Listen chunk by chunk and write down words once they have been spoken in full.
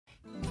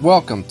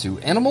Welcome to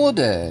Animal a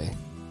Day.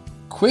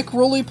 Quick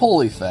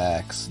roly-poly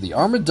facts. The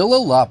armadillo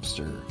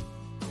lobster.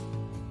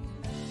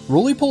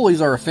 Roly-polies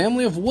are a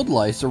family of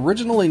woodlice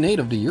originally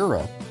native to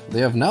Europe.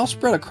 They have now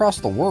spread across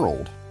the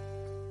world.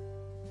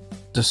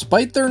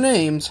 Despite their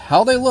names,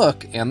 how they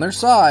look, and their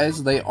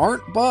size, they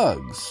aren't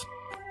bugs.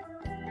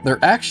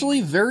 They're actually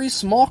very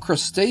small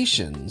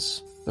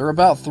crustaceans. They're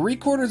about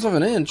 3/4 of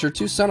an inch or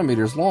 2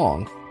 centimeters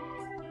long.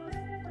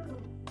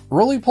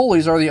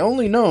 Roly-polies are the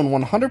only known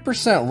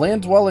 100%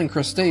 land-dwelling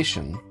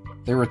crustacean.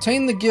 They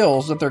retain the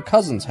gills that their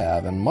cousins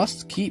have and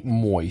must keep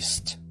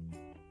moist.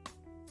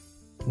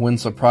 When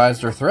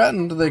surprised or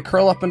threatened, they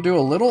curl up into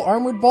a little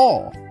armored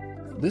ball.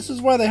 This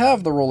is why they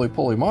have the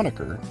roly-poly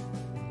moniker.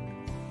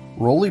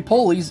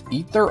 Roly-polies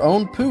eat their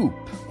own poop,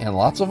 and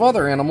lots of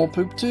other animal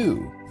poop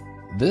too.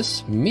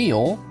 This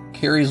meal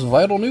carries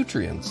vital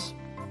nutrients.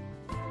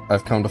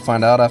 I've come to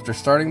find out after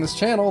starting this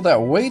channel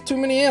that way too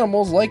many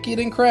animals like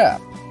eating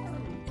crap.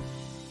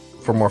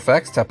 For more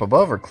facts, tap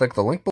above or click the link below.